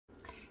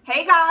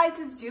Hey guys,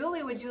 it's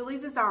Julie with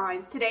Julie's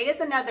Designs. Today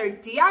is another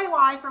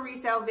DIY for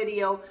resale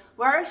video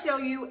where I show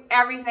you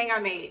everything I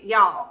made.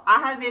 Y'all, I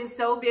have been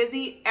so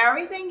busy.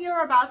 Everything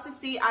you're about to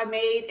see I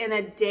made in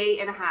a day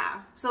and a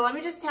half. So let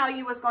me just tell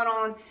you what's going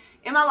on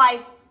in my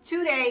life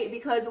today,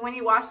 because when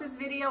you watch this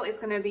video, it's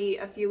going to be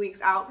a few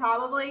weeks out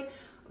probably.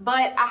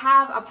 But I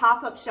have a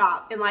pop-up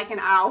shop in like an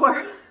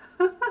hour.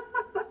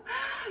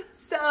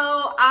 So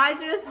I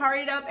just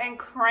hurried up and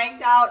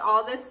cranked out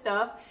all this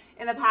stuff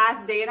in the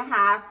past day and a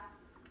half.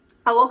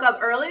 I woke up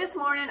early this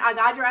morning, I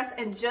got dressed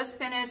and just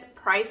finished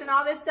pricing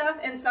all this stuff.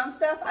 And some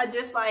stuff I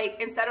just like,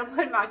 instead of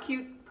putting my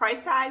cute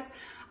price tags,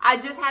 I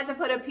just had to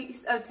put a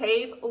piece of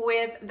tape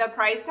with the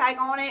price tag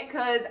on it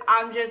because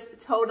I'm just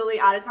totally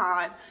out of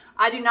time.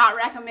 I do not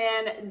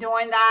recommend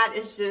doing that.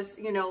 It's just,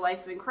 you know,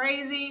 life's been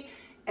crazy.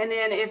 And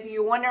then if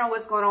you're wondering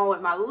what's going on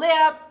with my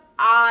lip,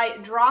 I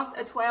dropped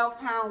a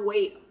 12-pound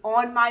weight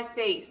on my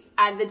face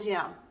at the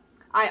gym.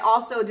 I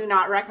also do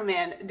not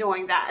recommend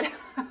doing that.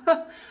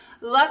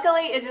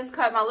 Luckily, it just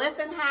cut my lip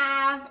in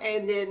half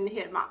and didn't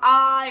hit my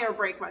eye or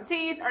break my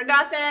teeth or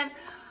nothing.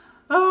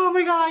 Oh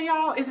my God,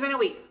 y'all. It's been a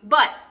week.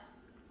 But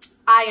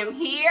I am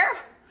here.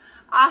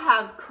 I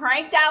have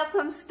cranked out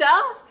some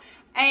stuff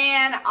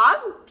and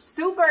I'm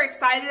super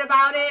excited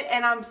about it.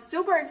 And I'm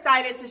super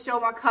excited to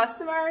show my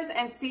customers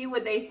and see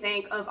what they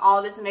think of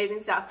all this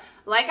amazing stuff.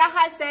 Like I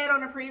had said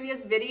on a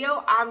previous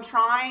video, I'm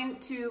trying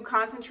to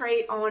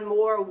concentrate on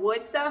more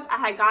wood stuff. I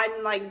had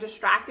gotten like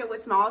distracted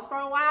with smalls for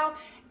a while.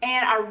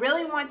 And I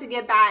really want to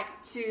get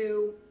back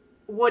to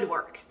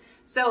woodwork.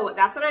 So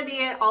that's what I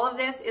did. All of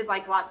this is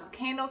like lots of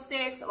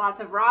candlesticks,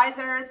 lots of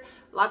risers,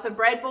 lots of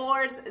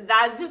breadboards.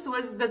 That just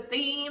was the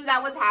theme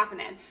that was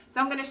happening. So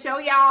I'm going to show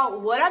y'all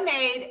what I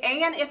made.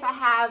 And if I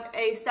have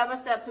a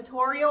step-by-step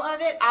tutorial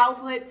of it, I'll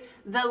put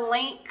the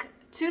link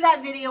to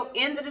that video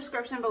in the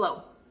description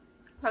below.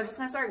 So I'm just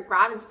going to start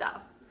grabbing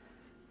stuff.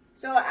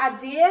 So I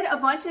did a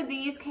bunch of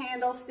these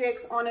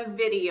candlesticks on a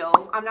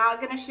video. I'm not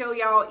going to show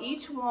y'all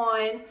each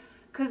one,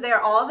 because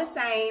they're all the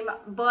same,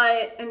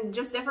 but in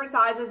just different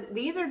sizes.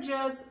 These are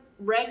just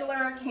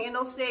regular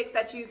candlesticks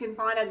that you can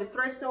find at the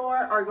thrift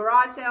store or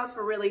garage sales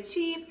for really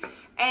cheap.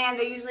 And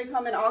they usually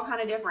come in all kind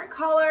of different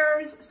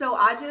colors. So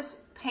I just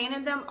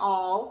painted them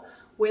all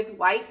with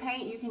white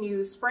paint. You can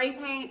use spray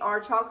paint or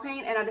chalk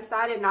paint. And I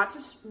decided not to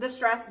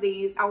distress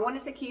these. I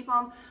wanted to keep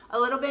them a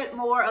little bit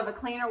more of a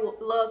cleaner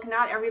look.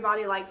 Not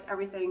everybody likes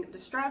everything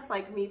distressed.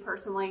 Like me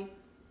personally,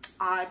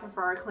 I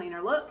prefer a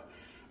cleaner look.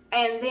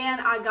 And then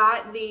I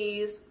got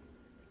these,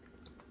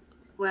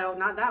 well,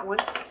 not that one.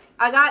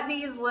 I got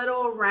these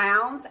little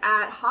rounds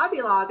at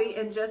Hobby Lobby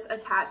and just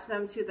attached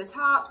them to the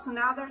top. So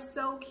now they're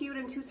so cute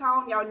and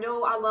two-tone. Y'all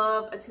know I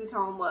love a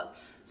two-tone look.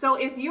 So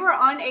if you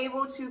are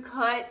unable to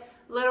cut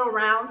little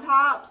round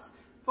tops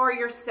for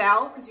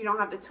yourself because you don't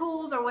have the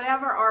tools or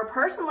whatever, or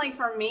personally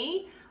for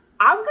me,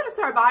 I'm going to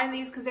start buying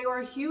these because they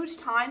were a huge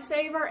time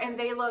saver and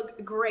they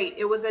look great.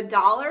 It was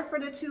 $1 for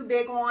the two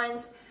big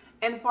ones.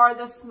 And for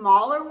the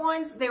smaller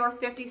ones, they were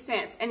 50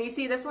 cents. And you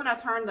see this one, I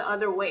turned the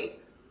other way.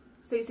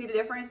 So you see the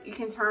difference? You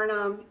can turn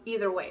them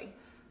either way.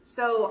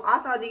 So I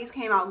thought these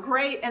came out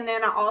great. And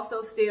then I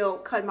also still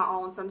cut my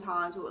own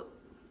sometimes, which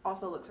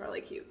also looks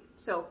really cute.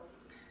 So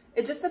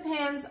it just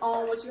depends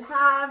on what you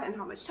have and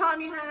how much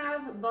time you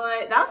have.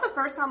 But that was the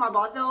first time I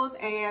bought those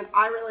and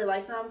I really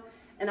liked them.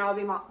 And I'll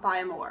be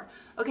buying more.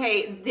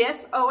 Okay, this,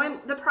 oh, and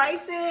the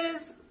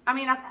prices, I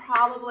mean, I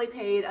probably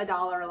paid $1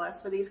 or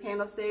less for these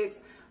candlesticks.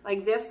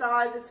 Like this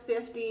size is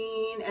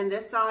 15 and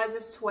this size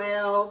is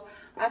 12.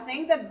 I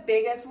think the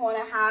biggest one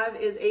I have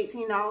is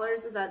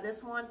 $18. Is that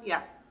this one?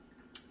 Yeah.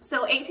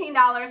 So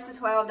 $18 to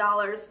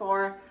 $12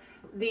 for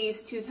these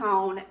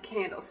two-tone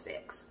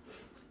candlesticks.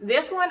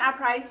 This one I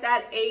priced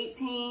at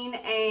 $18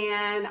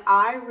 and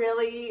I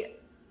really,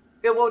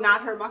 it will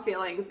not hurt my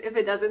feelings if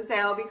it doesn't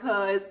sell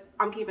because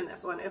I'm keeping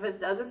this one. If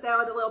it doesn't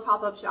sell at the little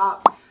pop-up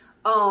shop,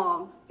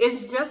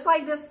 it's just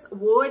like this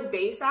wood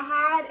base I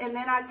had, and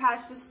then I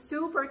attached this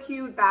super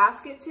cute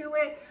basket to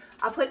it.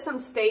 I put some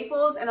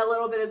staples and a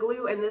little bit of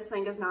glue, and this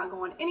thing is not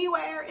going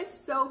anywhere. It's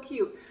so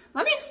cute.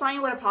 Let me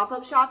explain what a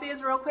pop-up shop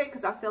is real quick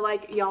because I feel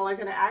like y'all are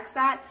going to ask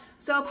that.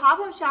 So a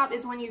pop-up shop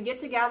is when you get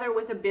together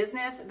with a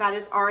business that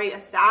is already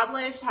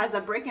established, has a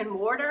brick and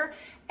mortar,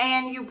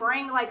 and you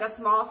bring like a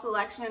small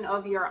selection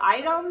of your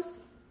items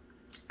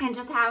and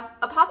just have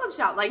a pop-up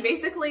shop, like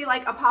basically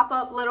like a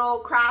pop-up little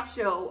craft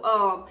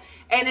show.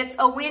 And it's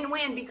a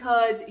win-win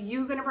because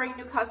you're gonna bring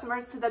new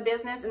customers to the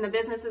business and the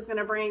business is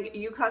gonna bring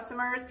you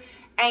customers.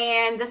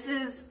 And this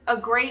is a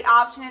great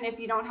option if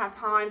you don't have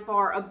time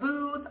for a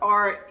booth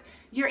or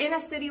you're in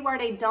a city where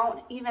they don't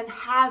even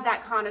have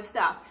that kind of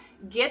stuff.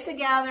 Get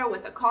together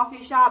with a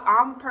coffee shop.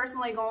 I'm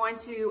personally going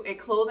to a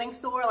clothing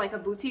store, like a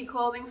boutique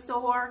clothing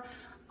store.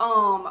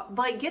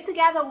 But get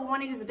together with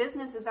one of these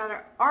businesses that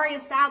are already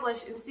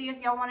established and see if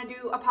y'all want to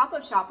do a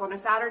pop-up shop on a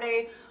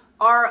Saturday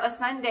or a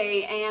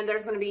Sunday. And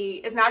there's going to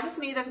be, it's not just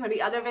me, there's going to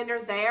be other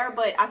vendors there,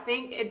 but I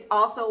think it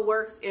also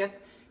works if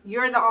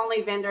you're the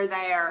only vendor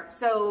there.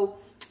 So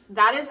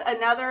That is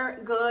another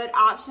good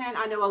option.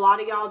 I know a lot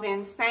of y'all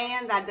been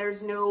saying that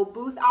there's no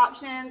booth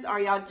options or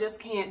y'all just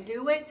can't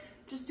do it.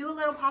 Just do a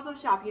little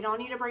pop-up shop. You don't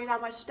need to bring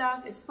that much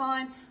stuff. It's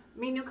fun.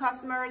 Meet new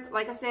customers.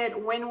 Like I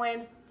said,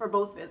 win-win for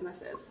both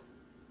businesses.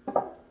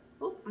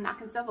 Oop, I'm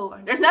knocking stuff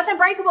over. There's nothing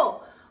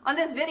breakable on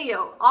this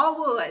video, all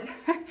wood.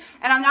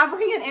 And I'm not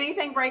bringing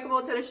anything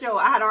breakable to the show.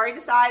 I had already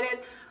decided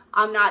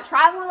I'm not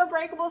traveling with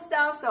breakable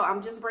stuff, so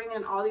I'm just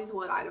bringing all these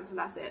wood items and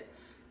that's it.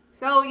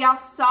 So y'all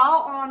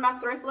saw on my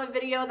thrift flip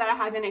video that I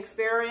have been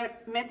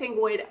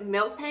experimenting with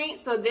milk paint.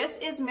 So this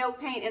is milk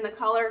paint in the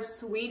color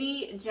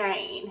Sweetie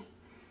Jane.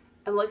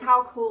 And look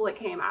how cool it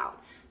came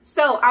out.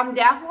 So I'm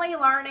definitely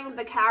learning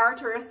the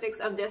characteristics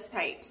of this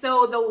paint.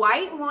 So the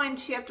white one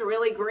chipped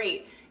really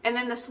great. And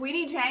then the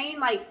Sweetie Jane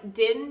like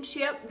didn't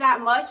chip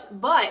that much.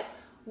 But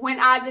when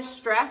I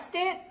distressed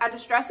it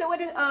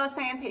with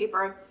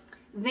sandpaper.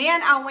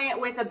 Then I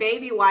went with a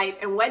baby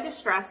wipe and wet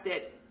distressed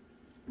it.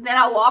 Then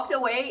I walked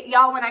away,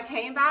 y'all, when I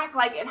came back,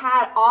 like it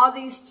had all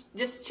these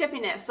just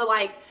chippiness. So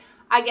like,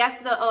 I guess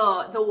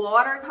the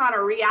water kind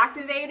of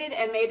reactivated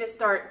and made it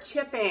start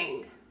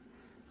chipping.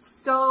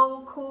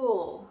 So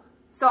cool.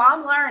 So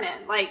I'm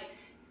learning, like,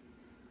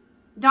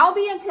 don't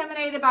be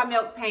intimidated by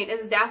milk paint.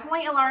 It's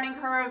definitely a learning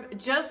curve,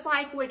 just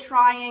like with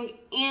trying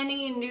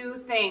any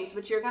new things,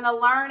 but you're gonna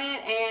learn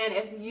it. And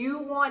if you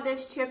want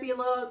this chippy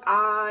look,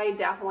 I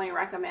definitely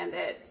recommend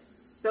it.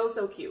 So,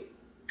 so cute.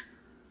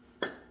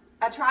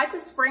 I tried to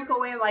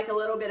sprinkle in like a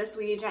little bit of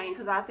Sweetie Jane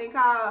because I think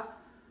I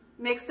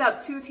mixed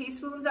up 2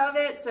 teaspoons of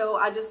it. So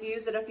I just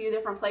used it a few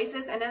different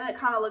places and then it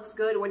kind of looks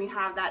good when you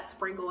have that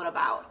sprinkled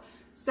about.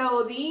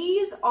 So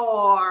these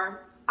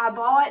are,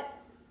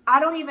 I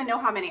don't even know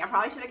how many, I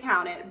probably should have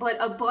counted, but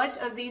a bunch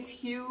of these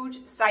huge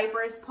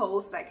cypress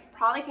posts that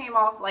probably came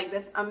off like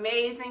this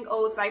amazing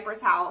old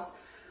cypress house,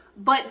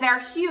 but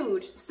they're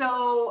huge.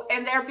 So,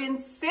 and they've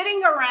been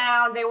sitting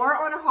around, they were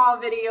on a haul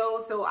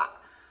video, so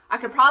I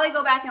could probably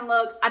go back and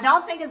look. I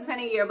don't think it's been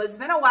a year, but it's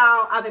been a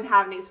while I've been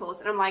having these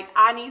posts. And I'm like,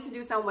 I need to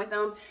do something with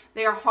them.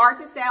 They are hard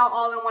to sell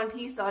all in one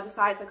piece, so I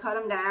decided to cut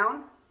them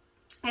down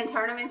and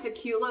turn them into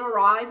cute little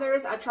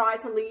risers. I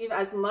tried to leave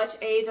as much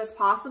age as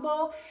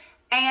possible.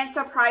 And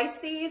to price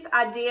these,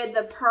 I did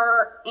the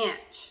per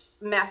inch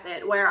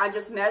method where I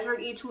just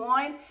measured each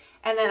one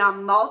and then I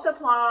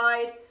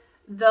multiplied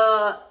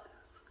the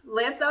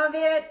length of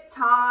it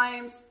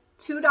times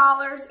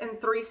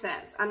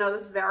 $2.03. I know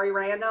this is very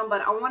random,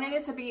 but I wanted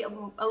it to be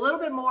a little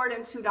bit more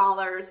than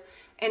 $2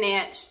 an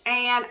inch.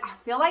 And I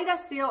feel like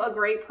that's still a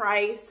great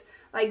price.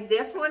 Like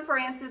this one, for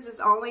instance, is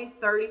only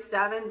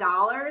 $37.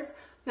 I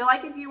feel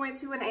like if you went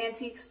to an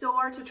antique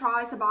store to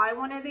try to buy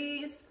one of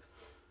these,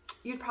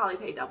 you'd probably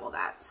pay double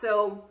that.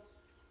 So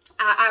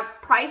I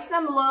priced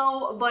them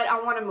low, but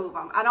I want to move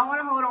them. I don't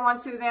want to hold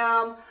on to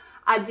them.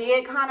 I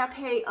did kind of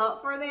pay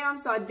up for them,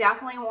 so I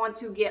definitely want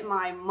to get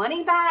my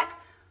money back,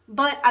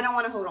 but I don't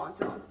want to hold on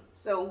to them.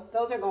 So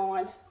those are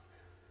gone.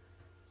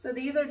 So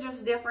these are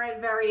just different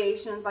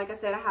variations. Like I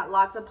said, I had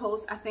lots of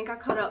posts. I think I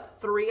cut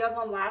up 3 of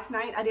them last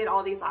night. I did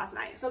all these last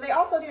night. So they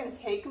also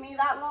didn't take me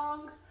that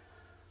long.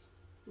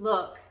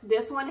 Look,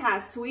 this one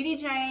has Sweetie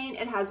Jane.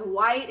 It has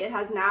white. It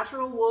has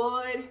natural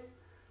wood.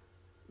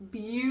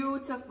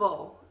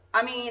 Beautiful.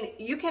 I mean,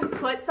 you can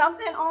put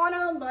something on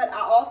them, but I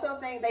also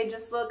think they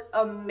just look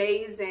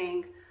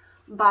amazing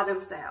by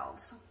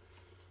themselves.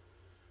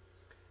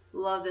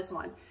 Love this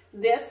one.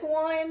 This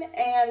one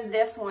and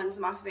this one's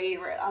my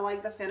favorite. I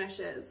like the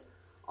finishes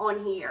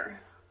on here.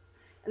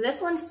 And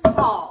this one's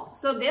tall.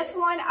 So this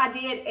one I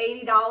did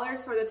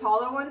 $80 for the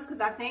taller ones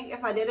because I think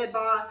if I did it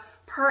by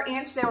per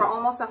inch, they were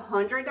almost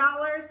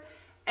 $100.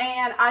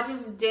 And I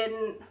just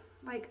didn't,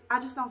 like, I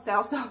just don't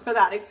sell stuff for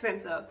that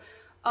expensive.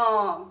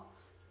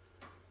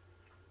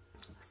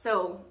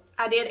 So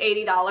I did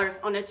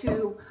 $80 on the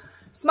 2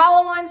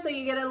 smaller ones, so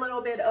you get a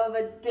little bit of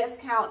a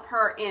discount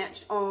per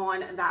inch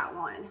on that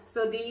one.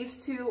 So these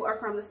 2 are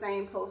from the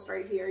same post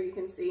right here. You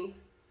can see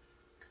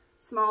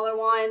smaller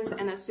ones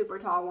and a super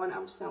tall one.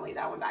 I'm just gonna leave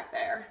that one back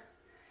there.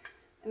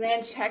 And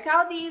then check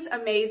out these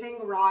amazing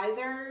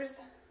risers.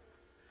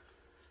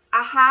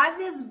 I had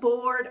this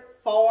board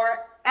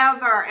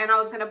forever and I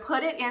was gonna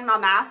put it in my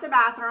master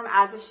bathroom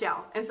as a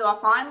shelf. And so I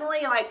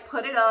finally like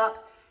put it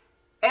up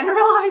and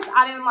realized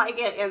I didn't like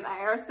it in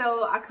there.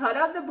 So I cut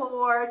up the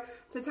board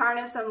to turn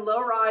in some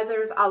little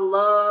risers. I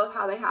love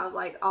how they have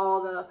like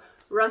all the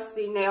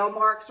rusty nail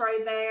marks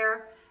right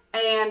there.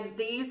 And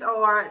these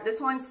are, this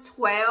one's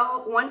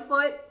 1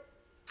 foot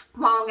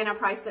long and I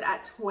priced it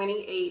at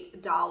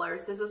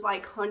 $28. This is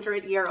like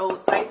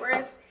 100-year-old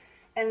cypress.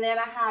 And then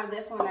I have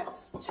this one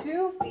that's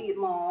 2 feet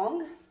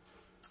long.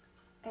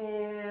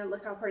 And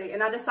look how pretty.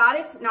 And I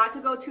decided not to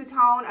go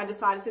two-tone. I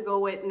decided to go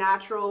with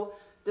natural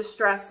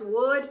distressed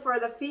wood for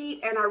the feet,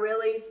 and I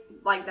really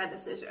like that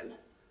decision.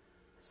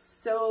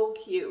 So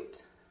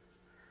cute.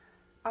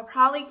 I'll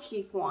probably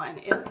keep one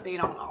if they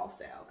don't all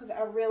sell because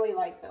I really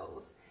like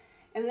those.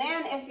 And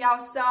then if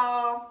y'all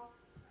saw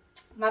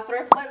my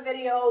thrift flip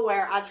video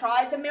where I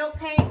tried the milk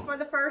paint for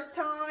the first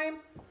time,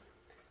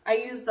 I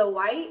used the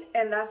white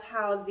and that's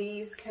how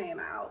these came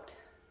out.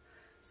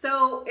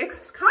 So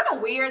it's kind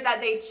of weird that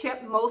they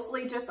chip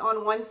mostly just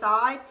on one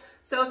side.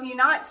 So if you're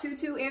not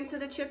too into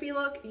the chippy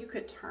look, you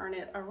could turn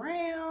it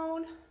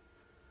around.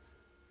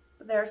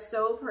 They're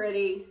so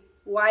pretty.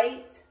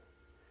 White,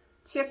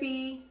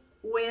 chippy,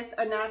 with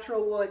a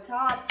natural wood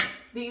top.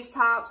 These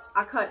tops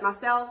I cut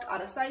myself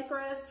out of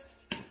cypress.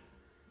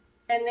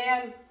 And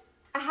then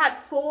I had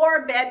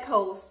 4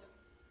 bedposts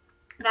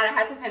that I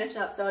had to finish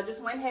up. So I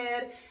just went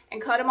ahead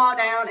and cut them all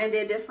down and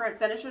did different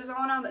finishes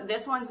on them.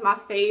 This one's my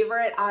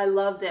favorite. I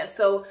love this.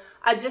 So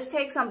I just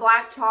take some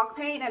black chalk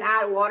paint and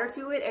add water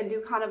to it and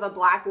do kind of a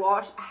black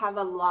wash. I have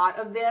a lot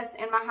of this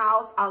in my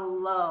house. I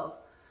love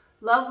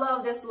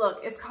this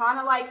look. It's kind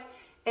of like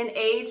an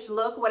aged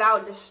look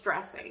without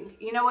distressing.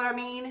 You know what I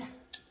mean?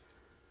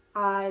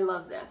 I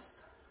love this.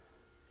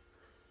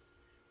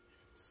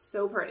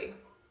 So pretty.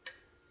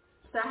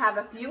 So I have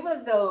a few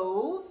of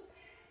those.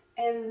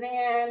 And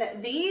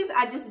then these,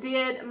 I just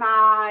did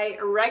my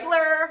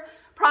regular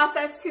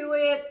process to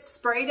it,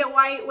 sprayed it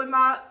white with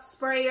my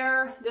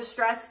sprayer,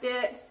 distressed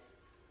it,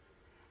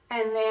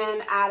 and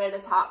then added a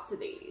top to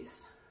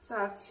these. So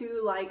I have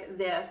 2 like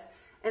this.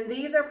 And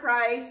these are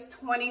priced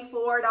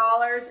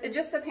 $24. It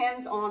just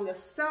depends on the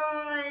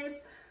size.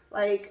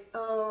 Like,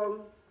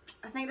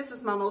 I think this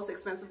is my most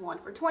expensive one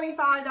for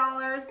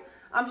 $25.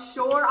 I'm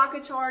sure I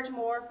could charge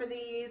more for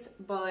these,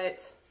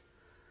 but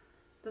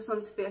this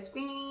one's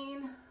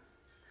 $15.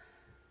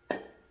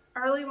 I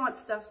really want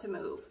stuff to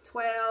move.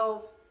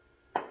 $12.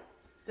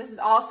 This is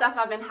all stuff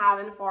I've been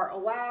having for a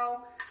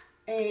while,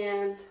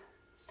 and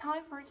it's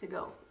time for it to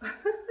go.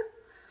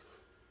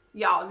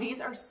 Y'all, these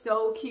are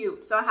so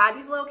cute. So I had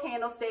these little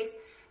candlesticks.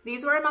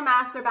 These were in my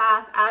master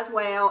bath as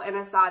well, and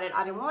I decided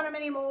I didn't want them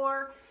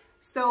anymore.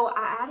 So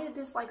I added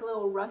this like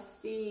little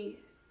rusty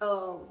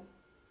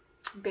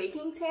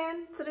baking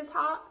tin to the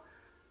top.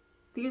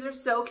 These are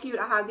so cute.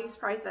 I have these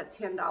priced at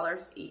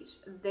 $10 each.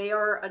 They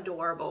are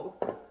adorable.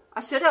 I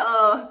should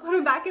have put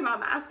them back in my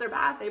master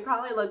bath. They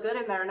probably look good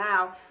in there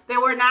now. They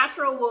were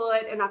natural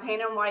wood, and I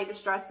painted them white,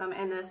 distressed them,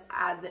 and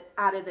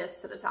added this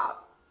to the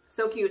top.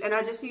 So cute. And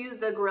I just used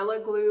the Gorilla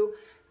Glue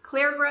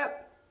Clear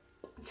Grip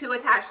to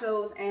attach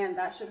those, and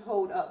that should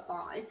hold up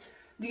fine.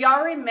 Do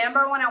y'all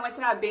remember when I went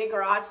to that big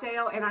garage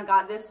sale and I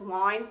got this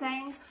wine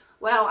thing?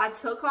 Well, I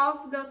took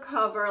off the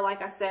cover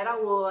like I said I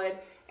would,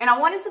 and I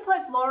wanted to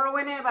put floral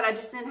in it, but I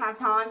just didn't have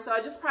time. So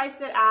I just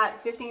priced it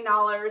at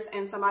 $15,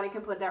 and somebody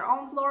can put their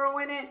own floral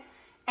in it.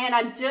 And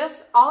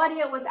all I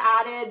did was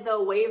added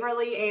the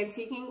Waverly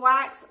Antiquing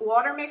Wax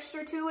water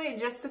mixture to it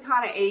just to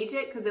kind of age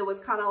it, because it was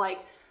kind of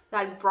like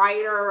that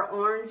brighter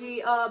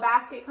orangey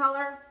basket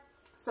color.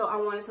 So I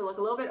wanted to look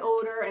a little bit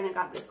older, and it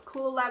got this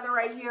cool leather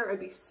right here. It'd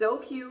be so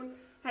cute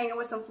hanging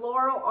with some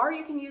floral, or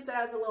you can use it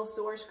as a little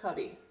storage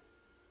cubby.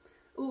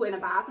 Ooh, in a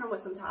bathroom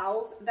with some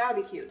towels. That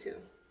would be cute too.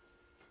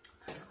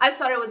 I just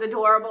thought it was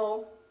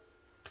adorable.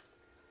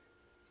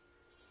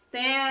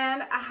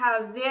 Then I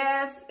have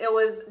this. It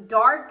was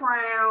dark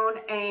brown,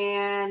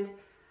 and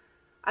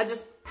I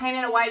just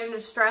painted it white and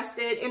distressed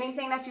it.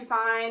 Anything that you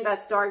find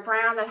that's dark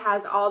brown that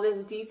has all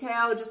this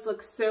detail just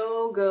looks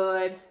so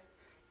good.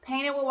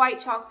 Painted with white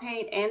chalk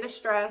paint and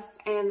distressed,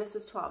 and this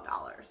is $12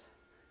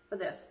 for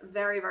this.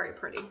 Very, very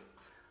pretty.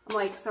 I'm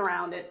like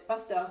surrounded by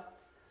stuff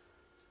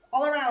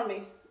all around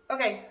me.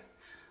 Okay,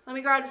 let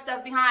me grab the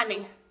stuff behind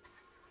me.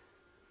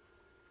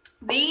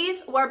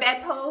 These were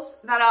bedposts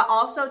that I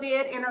also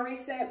did in a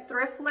recent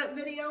thrift flip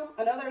video.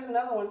 I know there's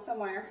another one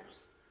somewhere.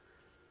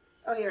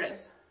 Oh, here it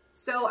is.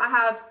 So I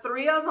have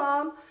 3 of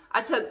them.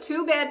 I took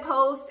 2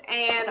 bedposts,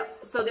 and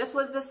so this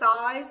was the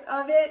size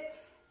of it.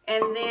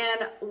 And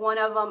then one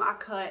of them I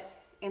cut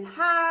in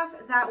half.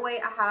 That way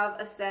I have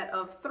a set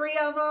of 3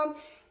 of them.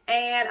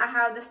 And I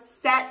have the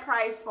set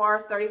price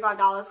for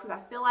 $35 because I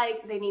feel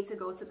like they need to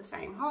go to the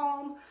same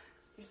home.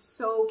 They're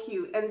so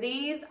cute. And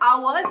these I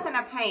was going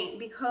to paint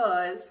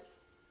because,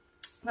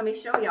 let me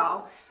show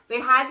y'all, they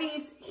had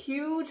these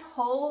huge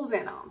holes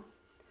in them.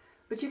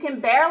 But you can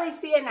barely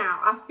see it now.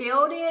 I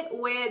filled it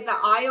with the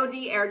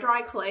IOD air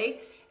dry clay,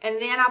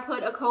 and then I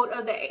put a coat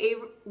of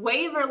the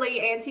Waverly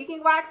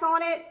Antiquing Wax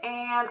on it,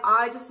 and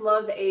I just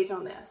love the age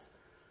on this.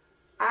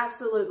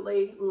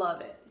 Absolutely love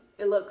it.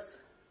 It looks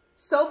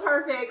so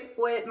perfect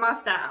with my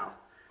style.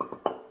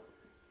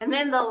 And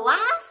then the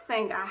last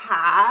thing I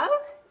have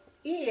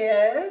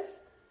is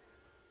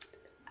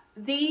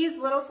these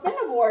little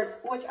spinner boards,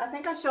 which I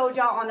think I showed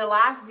y'all on the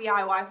last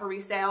DIY for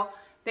resale.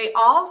 They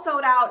all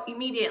sold out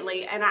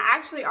immediately, and I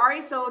actually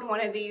already sold one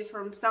of these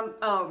from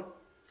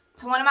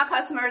to one of my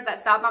customers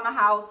that stopped by my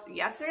house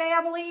yesterday,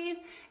 I believe,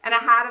 and I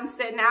had them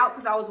sitting out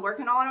because I was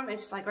working on them, and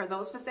she's like, "Are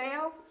those for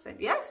sale?" I said,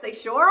 "Yes, they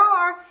sure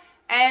are,"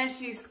 and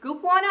she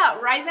scooped one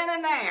up right then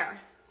and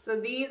there. So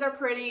these are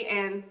pretty,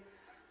 and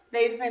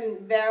they've been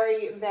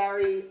very,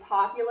 very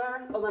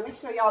popular. But let me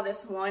show y'all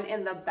this one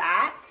in the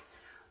back.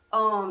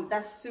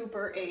 That's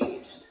super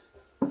aged.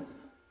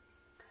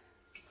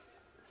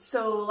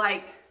 So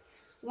like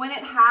when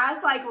it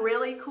has like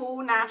really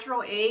cool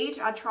natural age,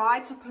 I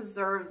try to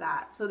preserve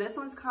that. So this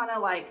one's kind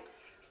of like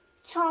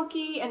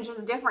chunky and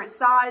just different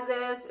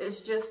sizes.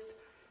 It's just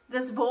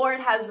this board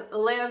has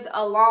lived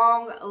a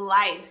long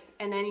life.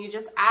 And then you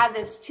just add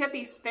this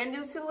chippy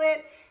spindle to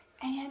it,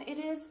 and it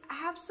is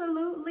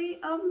absolutely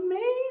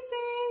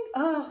amazing.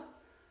 Oh,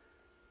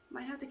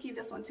 might have to keep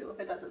this one too if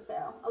it doesn't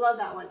sell. I love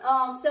that one.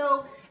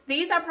 So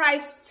these are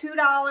priced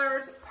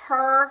 $2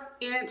 per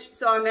inch.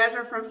 So I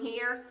measure from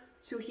here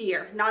to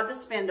here, not the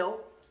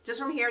spindle, just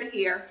from here to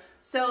here.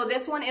 So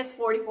this one is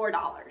 $44.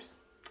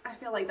 I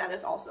feel like that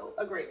is also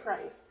a great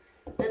price.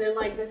 And then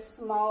like this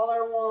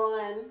smaller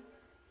one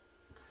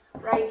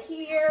right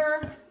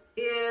here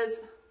is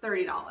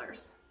 $30.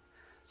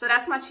 So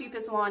that's my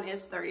cheapest one,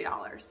 is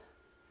 $30.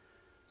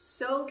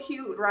 So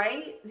cute,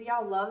 right? Do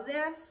y'all love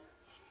this?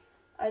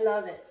 I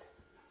love it.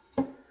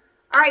 All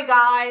right,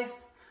 guys.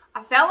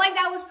 I felt like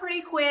that was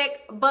pretty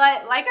quick,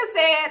 but like I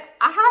said,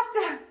 I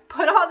have to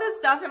put all this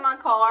stuff in my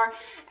car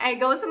and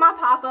go to my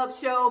pop-up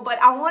show,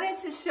 but I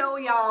wanted to show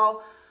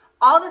y'all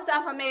all the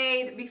stuff I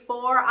made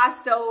before I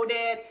sold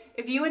it.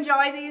 If you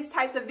enjoy these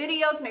types of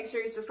videos, make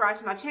sure you subscribe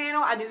to my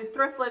channel. I do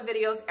thrift flip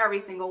videos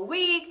every single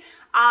week.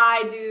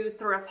 I do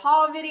thrift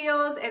haul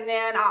videos, and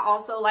then I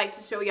also like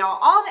to show y'all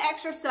all the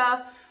extra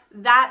stuff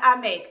that I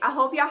make. I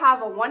hope y'all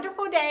have a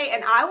wonderful day,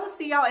 and I will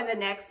see y'all in the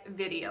next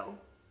video.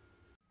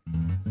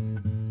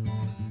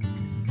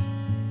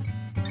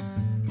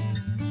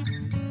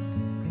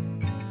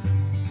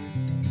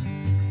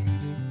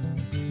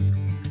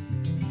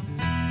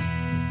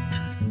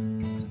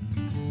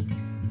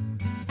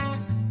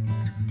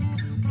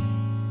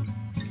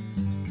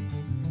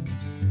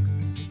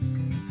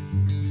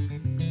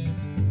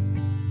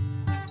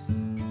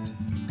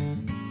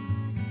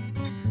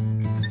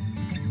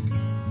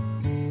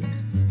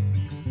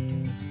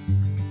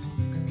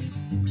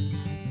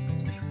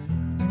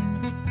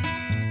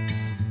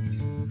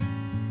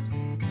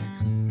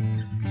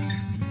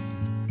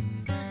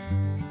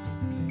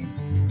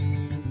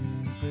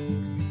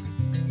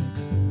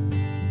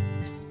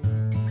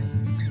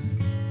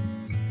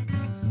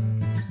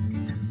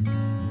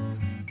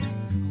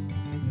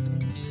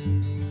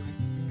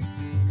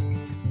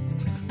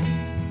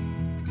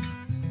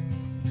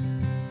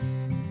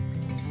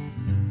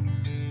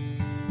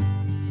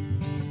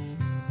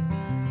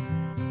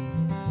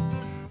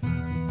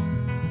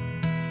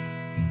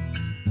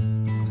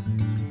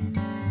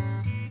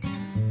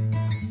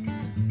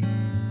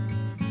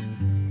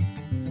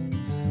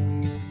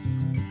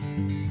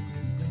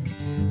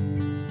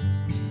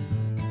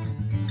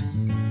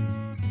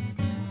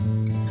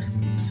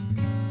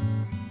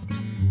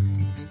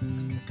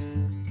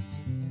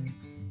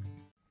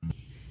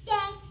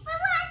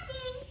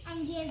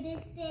 Give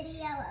this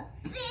video a